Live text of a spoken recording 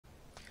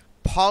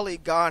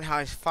Polygon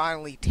has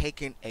finally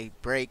taken a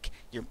break.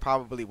 You're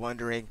probably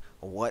wondering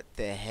what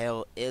the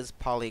hell is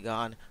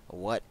Polygon?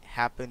 What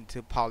happened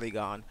to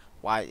Polygon?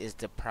 Why is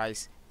the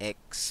price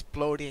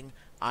exploding?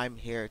 I'm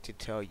here to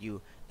tell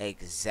you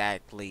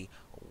exactly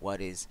what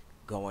is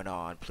going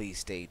on. Please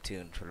stay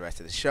tuned for the rest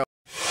of the show.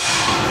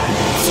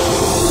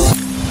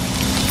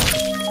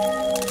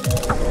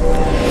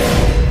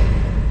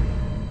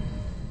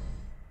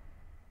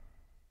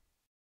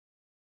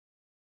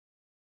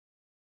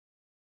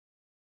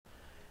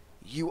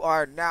 You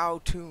are now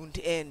tuned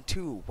in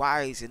to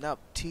Wisen Up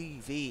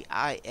TV.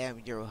 I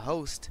am your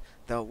host,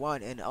 the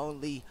one and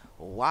only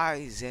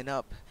Wisen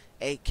Up,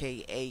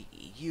 aka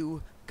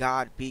you,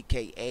 God,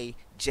 BKA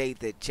Jay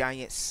the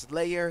Giant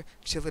Slayer,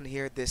 chilling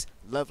here this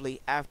lovely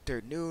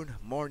afternoon,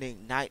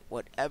 morning, night,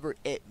 whatever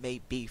it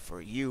may be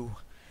for you,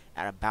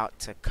 and about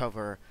to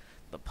cover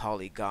the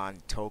Polygon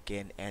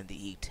token and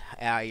the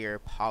entire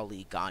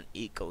Polygon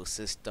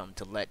ecosystem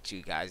to let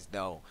you guys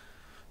know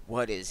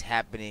what is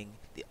happening,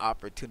 the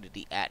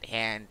opportunity at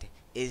hand.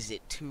 Is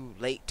it too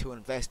late to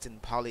invest in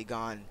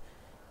Polygon,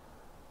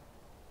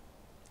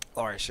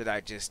 or should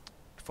I just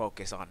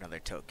focus on another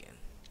token?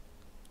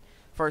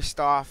 First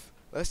off,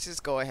 let's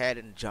just go ahead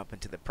and jump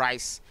into the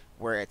price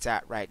where it's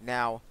at right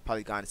now.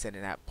 Polygon is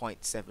sitting at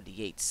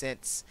 0.78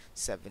 cents,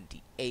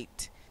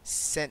 78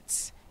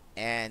 cents,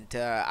 and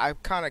I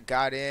kind of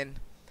got in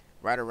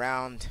right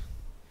around,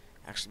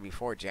 actually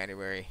before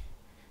January.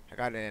 I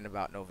got in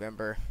about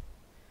November,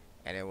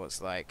 and it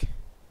was like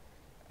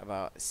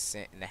about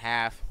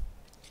 $1.50.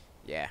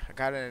 Yeah, I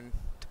got into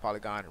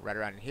Polygon right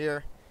around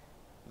here,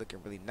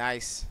 looking really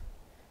nice.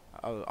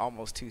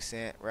 Almost 2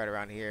 cents, right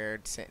around here,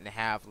 $1.50,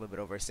 a little bit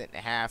over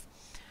 $1.50.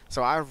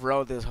 So I've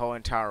rode this whole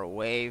entire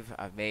wave.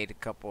 I've made a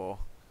couple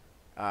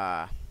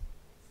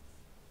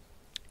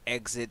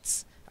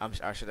exits.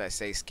 Or should I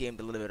say,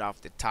 skimmed a little bit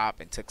off the top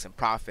and took some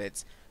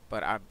profits.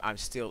 But I'm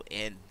still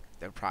in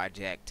the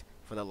project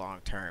for the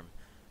long term.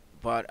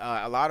 But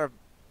a lot of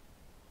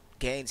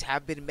gains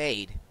have been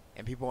made,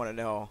 and people want to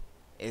know,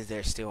 is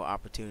there still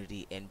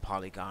opportunity in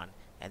Polygon?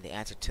 And the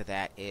answer to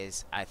that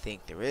is, I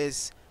think there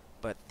is,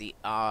 but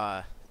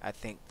I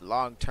think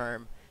long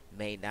term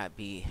may not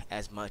be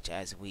as much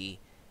as we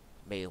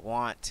may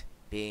want,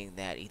 being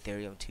that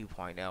Ethereum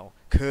 2.0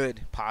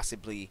 could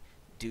possibly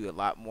do a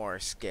lot more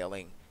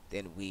scaling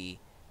than we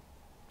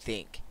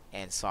think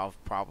and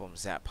solve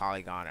problems that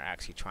Polygon are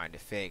actually trying to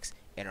fix: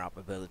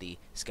 interoperability,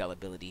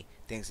 scalability,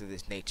 things of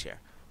this nature.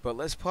 But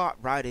let's pop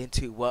right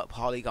into what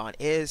Polygon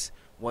is,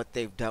 what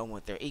they've done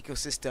with their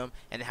ecosystem,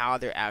 and how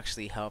they're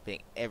actually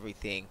helping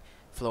everything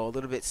flow a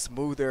little bit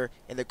smoother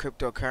in the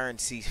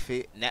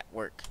cryptocurrency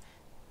network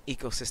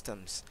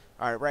ecosystems.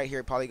 Alright, right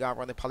here, Polygon,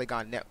 run the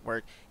Polygon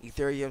network,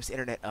 Ethereum's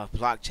Internet of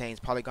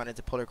Blockchains. Polygon is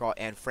a protocol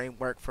and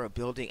framework for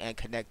building and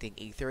connecting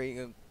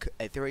Ethereum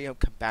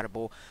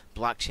compatible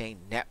blockchain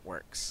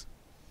networks.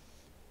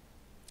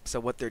 So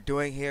what they're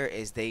doing here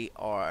is they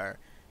are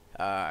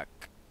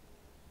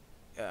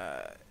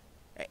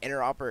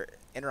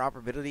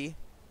interoperability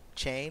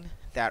chain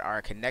that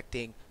are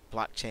connecting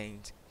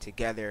blockchains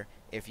together.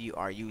 If you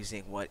are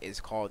using what is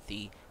called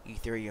the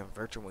Ethereum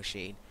virtual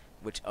machine,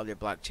 which other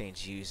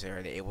blockchains use,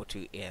 are they able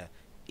to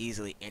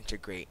easily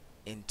integrate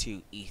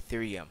into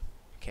Ethereum.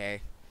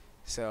 Okay,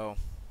 so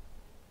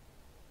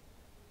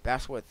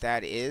that's what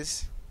that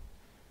is.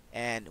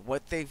 And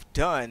what they've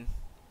done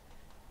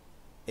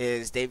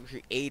is they've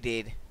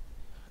created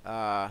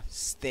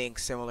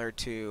things similar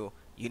to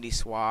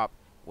Uniswap,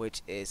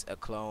 which is a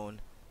clone,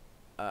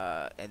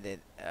 and then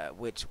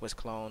which was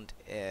cloned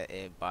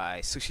by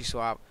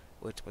SushiSwap,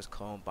 which was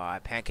cloned by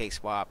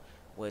PancakeSwap,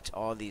 which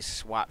all these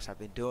swaps have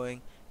been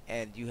doing.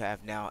 And you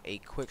have now a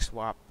quick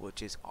swap,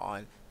 which is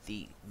on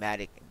the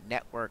Matic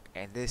network,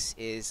 and this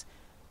is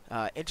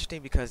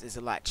interesting because it's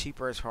a lot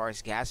cheaper as far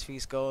as gas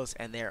fees goes,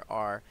 and there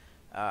are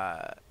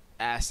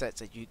assets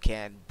that you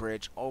can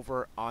bridge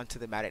over onto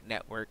the Matic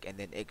network and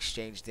then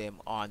exchange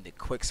them on the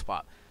quick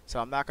swap. So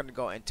I'm not going to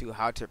go into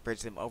how to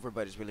bridge them over,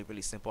 but it's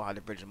really simple how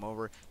to bridge them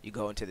over. You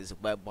go into this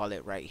web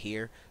wallet right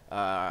here,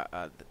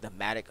 the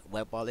Matic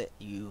web wallet.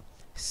 You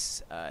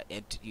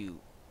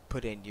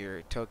put in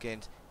your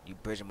tokens, you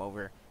bridge them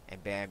over,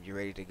 and bam, you're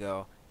ready to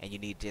go. And you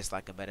need just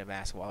like a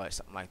MetaMask wallet or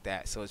something like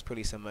that. So it's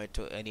pretty similar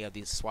to any of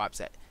these swaps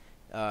that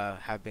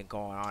have been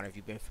going on, if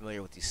you've been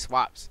familiar with these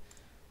swaps.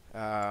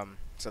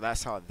 So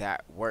that's how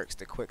that works,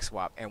 the quick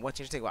swap. And what's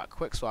interesting about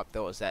quick swap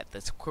though is that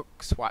this quick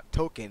swap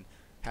token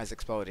has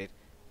exploded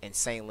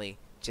insanely,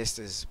 just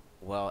as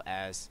well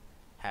as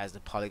has the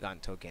Polygon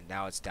token.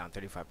 Now it's down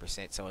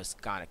 35%, so it's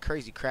gone a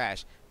crazy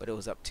crash, but it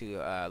was up to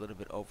a little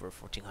bit over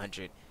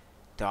 $1,400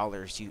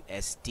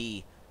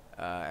 USD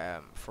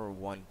for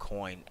one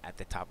coin at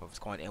the top of its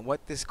coin. And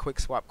what this quick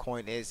swap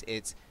coin is,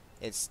 it's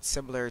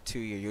similar to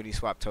your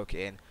Uniswap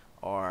token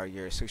or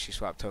your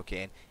SushiSwap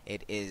token.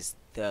 It is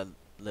that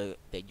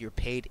you're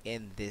paid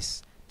in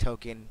this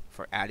token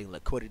for adding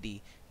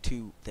liquidity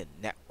to the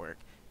network.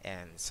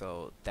 And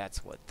so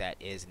that's what that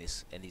is,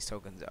 and these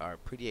tokens are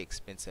pretty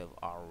expensive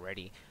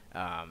already,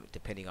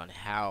 depending on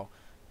how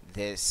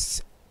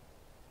this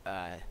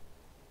uh,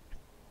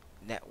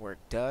 network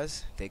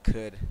does, they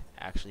could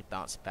actually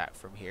bounce back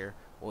from here.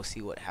 We'll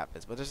see what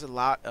happens. But there's a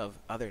lot of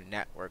other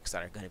networks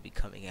that are going to be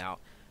coming out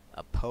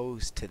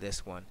opposed to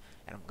this one,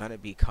 and I'm going to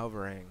be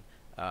covering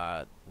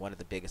one of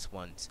the biggest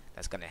ones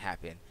that's going to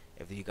happen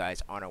if you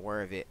guys aren't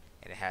aware of it,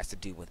 and it has to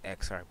do with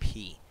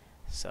XRP.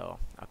 So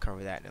I'll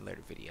cover that in a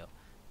later video.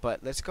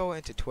 But let's go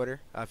into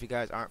Twitter. If you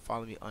guys aren't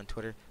following me on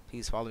Twitter,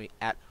 please follow me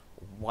at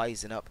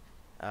WisenUp.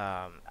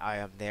 I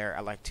am there.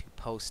 I like to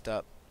post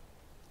up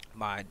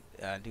my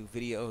new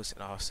videos,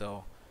 and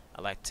also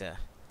I like to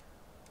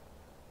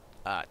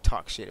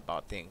talk shit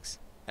about things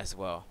as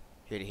well,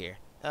 here to here.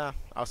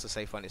 Also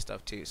say funny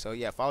stuff too. So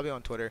yeah, follow me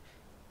on Twitter.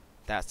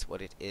 That's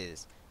what it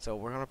is. So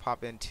we're gonna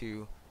pop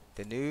into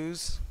the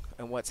news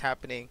and what's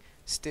happening.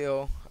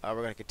 Still,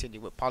 we're gonna continue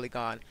with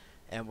Polygon,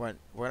 and we're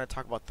gonna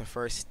talk about the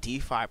first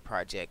DeFi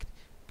project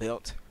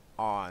built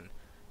on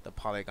the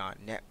Polygon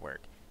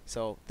network.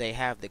 So they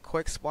have the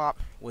Quick Swap,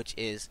 which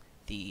is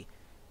the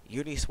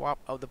Uniswap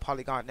of the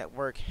Polygon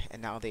network,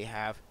 and now they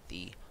have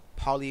the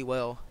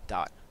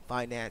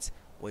Polywell.finance,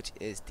 which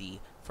is the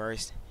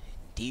first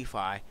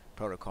DeFi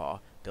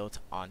protocol built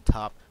on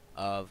top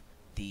of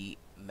the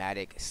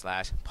Matic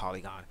 /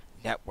 Polygon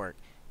network.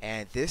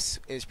 And this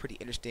is pretty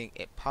interesting.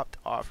 It popped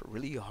off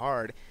really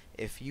hard.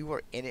 If you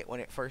were in it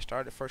when it first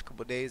started, the first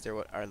couple of days, there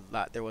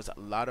was a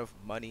lot of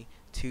money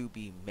to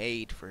be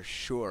made for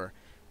sure.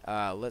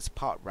 Let's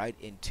pop right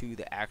into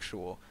the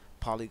actual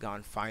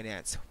Polygon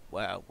Finance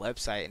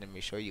website, and let me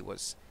show you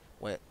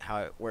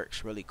how it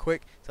works really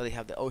quick. So they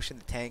have the ocean,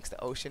 the tanks.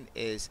 The ocean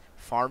is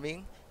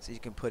farming, so you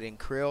can put in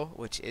Krill,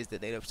 which is the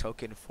native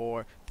token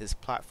for this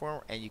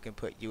platform, and you can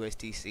put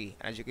USDC.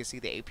 And as you can see,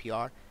 the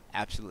APR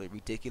absolutely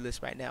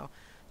ridiculous right now,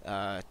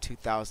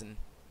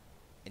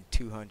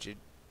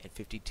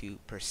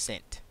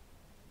 2,252%.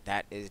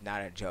 That is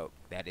not a joke.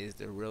 That is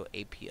the real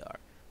APR.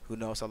 Who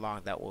knows how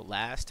long that will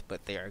last,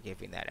 but they are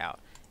giving that out.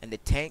 And the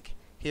tank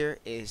here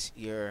is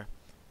your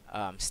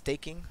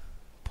staking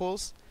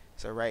pools.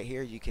 So right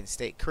here you can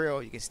stake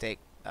Krill, you can stake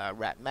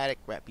Wrapped Matic,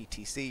 Wrapped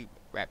BTC,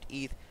 Wrapped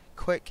ETH,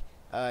 Quick,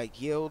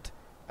 Yield,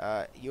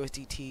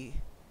 USDT,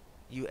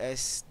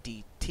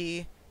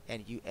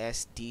 and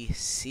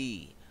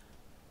USDC.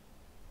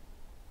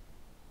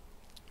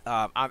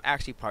 I'm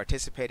actually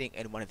participating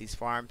in one of these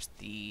farms,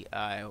 the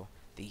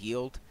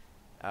Yield.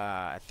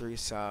 I threw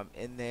some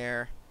in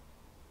there.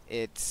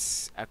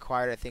 It's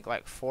acquired, I think,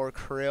 like 4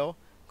 Krill.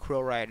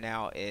 Krill right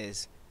now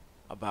is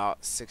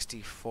about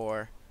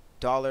 $64.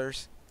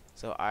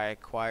 So I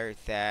acquired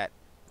that.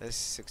 This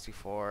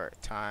 64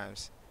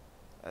 times.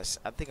 I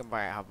think I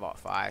might have about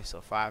 5.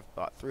 So 5,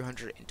 about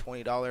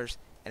 $320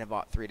 in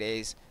about 3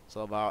 days.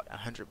 So about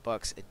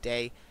 $100 a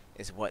day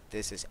is what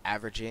this is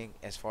averaging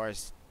as far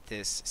as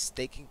this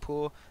staking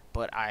pool.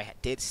 But I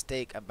did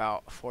stake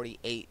about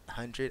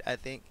 4,800, I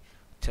think,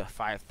 to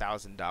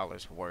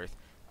 $5,000 worth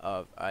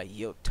of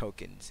yield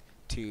tokens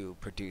to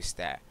produce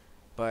that.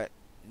 But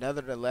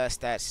nevertheless,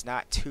 that's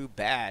not too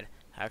bad.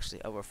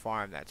 Actually, over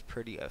farm, that's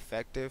pretty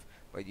effective.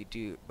 But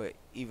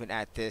even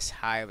at this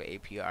high of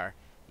APR,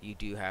 you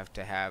do have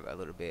to have a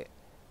little bit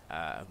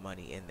of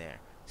money in there.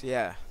 So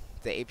yeah,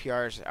 the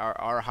APRs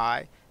are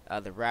high.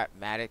 The Wrapped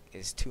Matic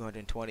is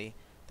 220.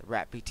 The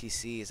Wrapped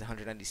BTC is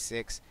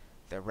 196.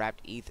 The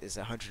Wrapped ETH is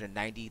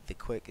 190. The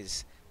Quick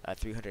is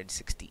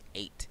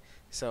 368.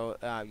 So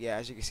yeah,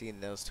 as you can see,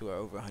 those two are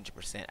over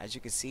 100%. As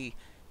you can see,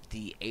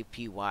 the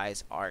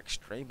APYs are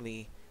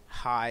extremely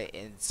high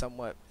and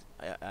somewhat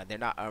they're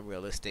not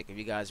unrealistic. If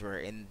you guys were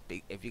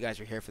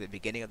here for the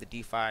beginning of the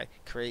DeFi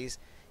craze,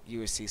 you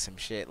would see some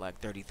shit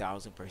like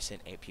 30,000%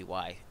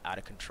 APY out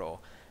of control.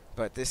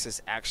 But this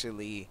is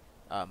actually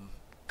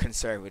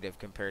conservative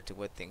compared to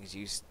what things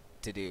used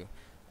to do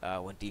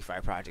when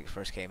DeFi projects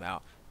first came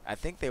out. I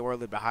think they were a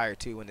little bit higher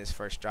too when this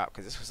first dropped,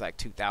 because this was like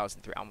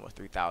 2,000, almost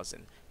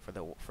 3,000 for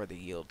the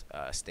yield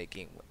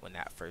staking when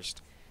that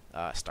first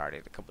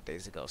started a couple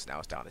days ago. So now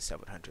it's down to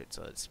 700,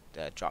 so it's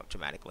dropped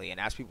dramatically. And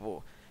as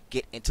people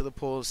get into the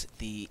pools,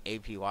 the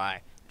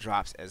APY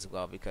drops as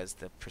well, because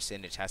the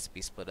percentage has to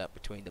be split up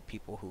between the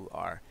people who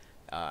are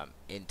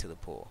into the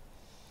pool.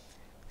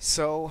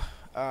 So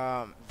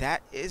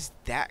that is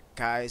that,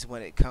 guys,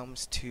 when it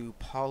comes to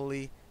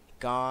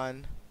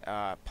Polygon,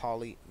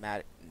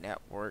 Polymatic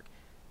network.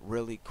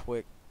 Really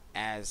quick,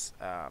 as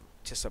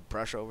just a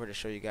brush over to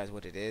show you guys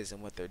what it is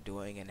and what they're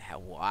doing, and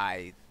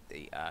why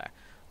the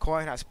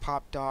coin has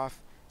popped off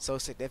so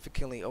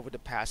significantly over the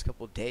past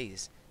couple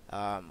days.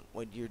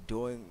 When you're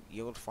doing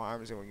yield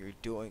farms and when you're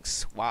doing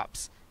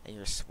swaps, and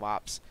your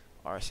swaps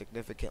are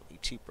significantly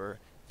cheaper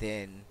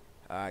than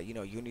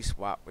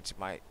Uniswap, which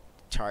might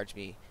charge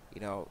me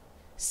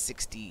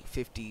 60,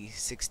 50,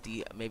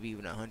 60, maybe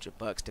even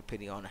 $100,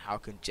 depending on how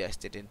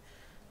congested and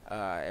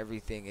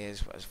everything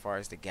is as far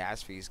as the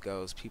gas fees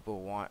goes.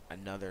 People want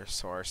another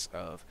source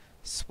of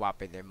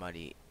swapping their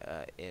money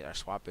or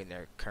swapping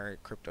their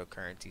current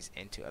cryptocurrencies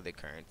into other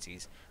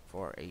currencies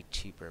for a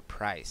cheaper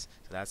price.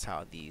 So that's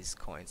how these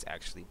coins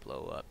actually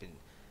blow up and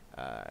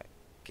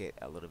get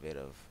a little bit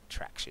of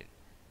traction.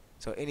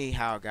 So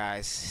anyhow,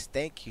 guys,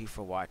 thank you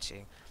for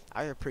watching.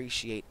 I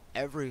appreciate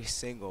every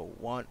single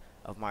one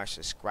of my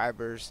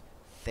subscribers.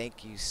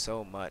 Thank you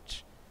so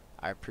much.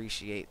 I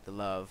appreciate the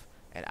love,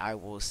 and I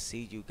will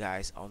see you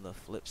guys on the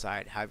flip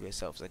side. Have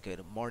yourselves a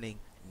good morning,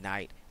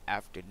 night,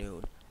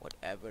 afternoon,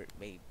 whatever it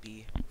may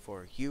be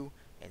for you,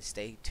 and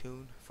stay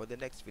tuned for the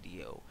next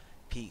video.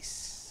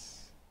 Peace.